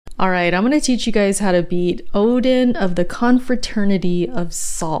Alright, I'm going to teach you guys how to beat Odon of the Confraternity of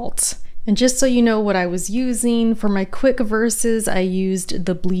Salt. And just so you know what I was using, for my quick verses I used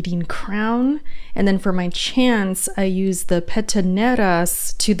the Bleeding Crown, and then for my chants I used the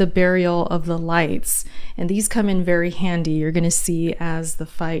Petaneras to the Burial of the Lights. And these come in very handy, you're going to see as the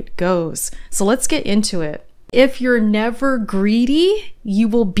fight goes. So let's get into it. If you're never greedy, you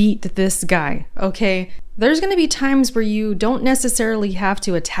will beat this guy, okay? There's going to be times where you don't necessarily have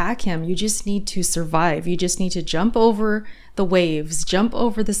to attack him. You just need to survive. You just need to jump over the waves, jump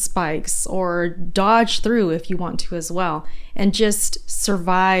over the spikes, or dodge through if you want to as well, and just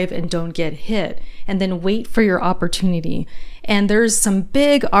survive and don't get hit, and then wait for your opportunity. And there's some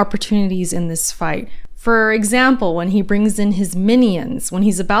big opportunities in this fight. For example, when he brings in his minions, when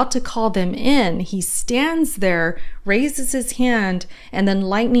he's about to call them in, he stands there, raises his hand, and then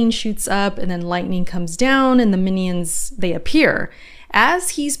lightning shoots up, and then lightning comes down, and the minions, they appear.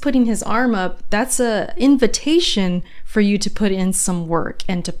 As he's putting his arm up, that's an invitation for you to put in some work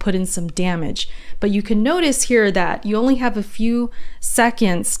and to put in some damage. But you can notice here that you only have a few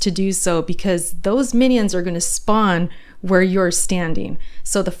seconds to do so because those minions are going to spawn where you're standing.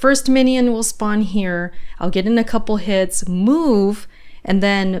 So the first minion will spawn here, I'll get in a couple hits, move, and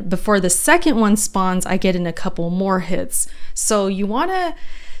then before the second one spawns, I get in a couple more hits. So you want to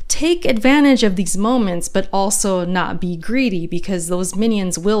take advantage of these moments, but also not be greedy because those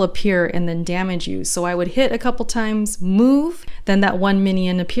minions will appear and then damage you. So I would hit a couple times, move, then that one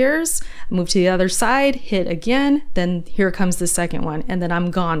minion appears, move to the other side, hit again, then here comes the second one, and then I'm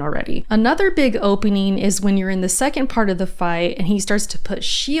gone already. Another big opening is when you're in the second part of the fight and he starts to put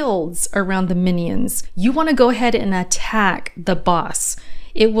shields around the minions. You want to go ahead and attack the boss.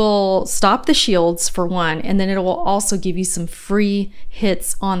 It will stop the shields for one, and then it will also give you some free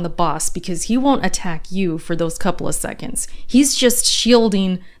hits on the boss because he won't attack you for those couple of seconds. He's just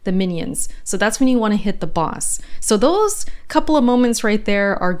shielding the minions. So that's when you want to hit the boss. So those couple of moments right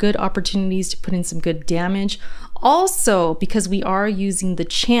there are good opportunities to put in some good damage. Also, because we are using the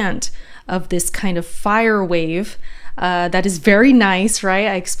chant of this kind of fire wave, that is very nice, right?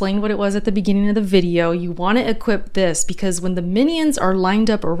 I explained what it was at the beginning of the video. You want to equip this because when the minions are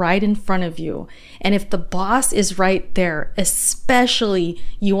lined up right in front of you, and if the boss is right there, especially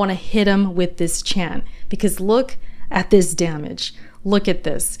you want to hit him with this chant because look at this damage. Look at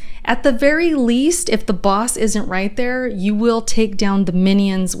this. At the very least, if the boss isn't right there, you will take down the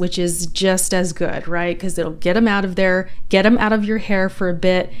minions, which is just as good, right? Because it'll get them out of there, get them out of your hair for a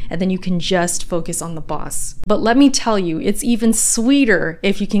bit, and then you can just focus on the boss. But let me tell you, it's even sweeter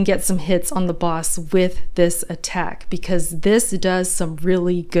if you can get some hits on the boss with this attack, because this does some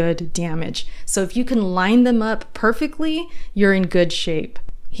really good damage. So if you can line them up perfectly, you're in good shape.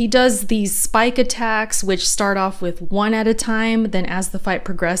 He does these spike attacks, which start off with 1 at a time. Then as the fight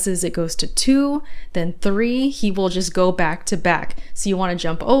progresses, it goes to 2, then 3. He will just go back to back. So you want to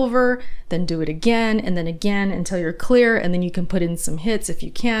jump over, then do it again, and then again until you're clear, and then you can put in some hits if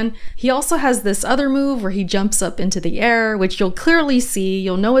you can. He also has this other move where he jumps up into the air, which you'll clearly see.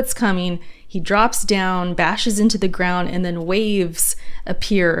 You'll know it's coming. He drops down, bashes into the ground, and then waves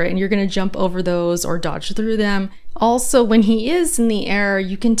appear, and you're going to jump over those or dodge through them. Also, when he is in the air,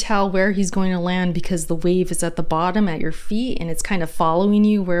 you can tell where he's going to land because the wave is at the bottom at your feet and it's kind of following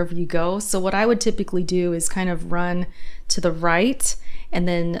you wherever you go. So what I would typically do is kind of run to the right and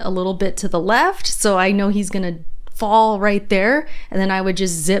then a little bit to the left. So I know he's going to fall right there, and then I would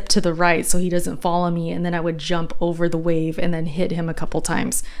just zip to the right so he doesn't follow me, and then I would jump over the wave and then hit him a couple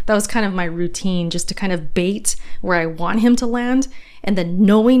times. That was kind of my routine, just to kind of bait where I want him to land, and then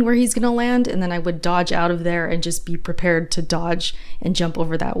knowing where he's gonna land, and then I would dodge out of there and just be prepared to dodge and jump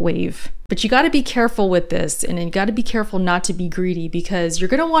over that wave. But you got to be careful with this, and you got to be careful not to be greedy because you're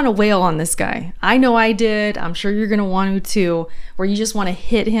gonna want to wail on this guy. I know I did. I'm sure you're gonna want to too, where you just want to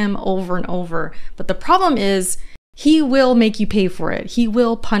hit him over and over. But the problem is, he will make you pay for it. He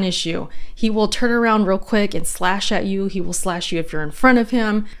will punish you. He will turn around real quick and slash at you. He will slash you if you're in front of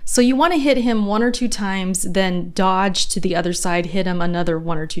him. So you want to hit him 1 or 2 times, then dodge to the other side, hit him another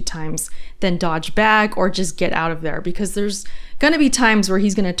 1 or 2 times, then dodge back or just get out of there because there's going to be times where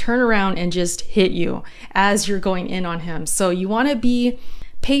he's going to turn around and just hit you as you're going in on him. So you want to be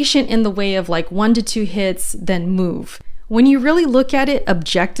patient in the way of like 1 to 2 hits, then move. When you really look at it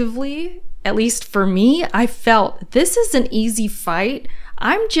objectively, at least for me, I felt this is an easy fight.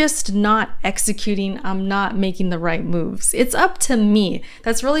 I'm just not executing. I'm not making the right moves. It's up to me.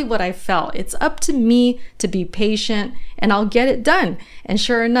 That's really what I felt. It's up to me to be patient and I'll get it done. And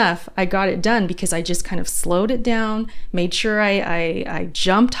sure enough, I got it done because I just kind of slowed it down, made sure I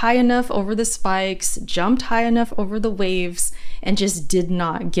jumped high enough over the spikes, jumped high enough over the waves, and just did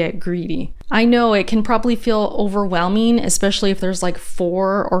not get greedy. I know it can probably feel overwhelming, especially if there's like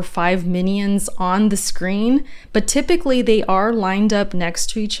 4 or 5 minions on the screen, but typically they are lined up next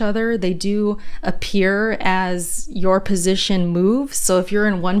to each other. They do appear as your position moves. So if you're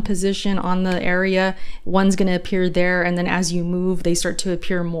in one position on the area, one's going to appear there, and then as you move, they start to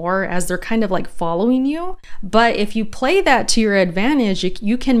appear more as they're kind of like following you. But if you play that to your advantage,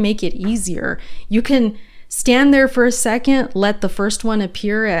 you can make it easier. You can stand there for a second, let the first one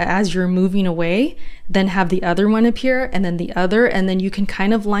appear as you're moving away, then have the other one appear, and then the other, and then you can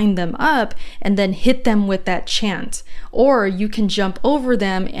kind of line them up and then hit them with that chant. Or you can jump over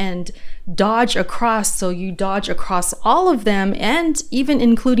them and dodge across, so you dodge across all of them and even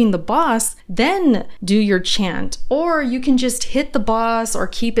including the boss, then do your chant. Or you can just hit the boss or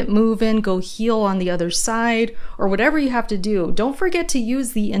keep it moving, go heal on the other side, or whatever you have to do. Don't forget to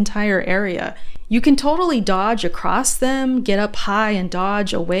use the entire area. You can totally dodge across them, get up high and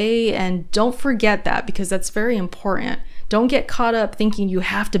dodge away, and don't forget that because that's very important. Don't get caught up thinking you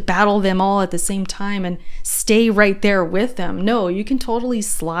have to battle them all at the same time and stay right there with them. No, you can totally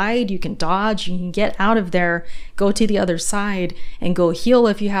slide, you can dodge, you can get out of there, go to the other side and go heal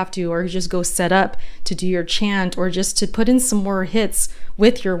if you have to, or just go set up to do your chant, or just to put in some more hits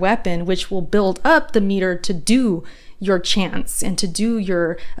with your weapon, which will build up the meter to do your chants and to do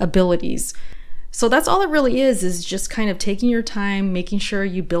your abilities. So that's all it really is just kind of taking your time, making sure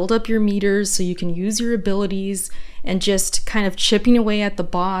you build up your meters so you can use your abilities, and just kind of chipping away at the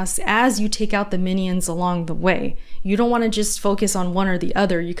boss as you take out the minions along the way. You don't want to just focus on one or the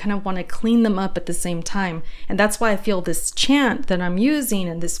other. You kind of want to clean them up at the same time. And that's why I feel this chant that I'm using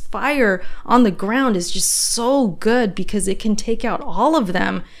and this fire on the ground is just so good, because it can take out all of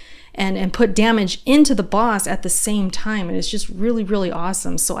them and put damage into the boss at the same time. And it's just really, really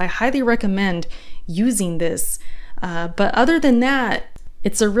awesome. So I highly recommend using this. But other than that,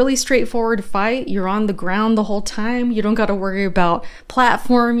 it's a really straightforward fight. You're on the ground the whole time. You don't got to worry about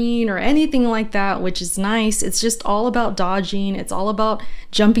platforming or anything like that, which is nice. It's just all about dodging. It's all about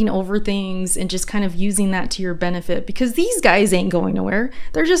jumping over things and just kind of using that to your benefit, because these guys ain't going nowhere.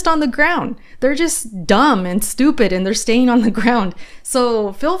 They're just on the ground. They're just dumb and stupid and they're staying on the ground.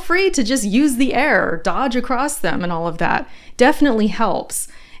 So feel free to just use the air, dodge across them and all of that. Definitely helps.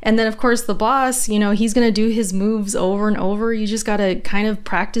 And then of course the boss, you know, he's gonna do his moves over and over. You just gotta kind of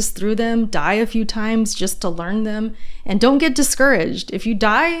practice through them, die a few times just to learn them, and don't get discouraged. If you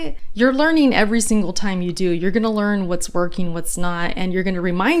die, you're learning every single time you do. You're gonna learn what's working, what's not, and you're gonna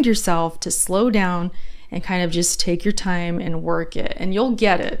remind yourself to slow down and kind of just take your time and work it, and you'll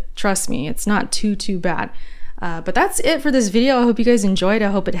get it. Trust me, it's not too bad. But that's it for this video. I hope you guys enjoyed.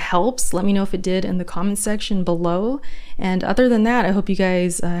 I hope it helps. Let me know if it did in the comment section below. And other than that, I hope you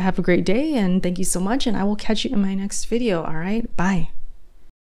guys have a great day, and thank you so much, and I will catch you in my next video. All right, bye.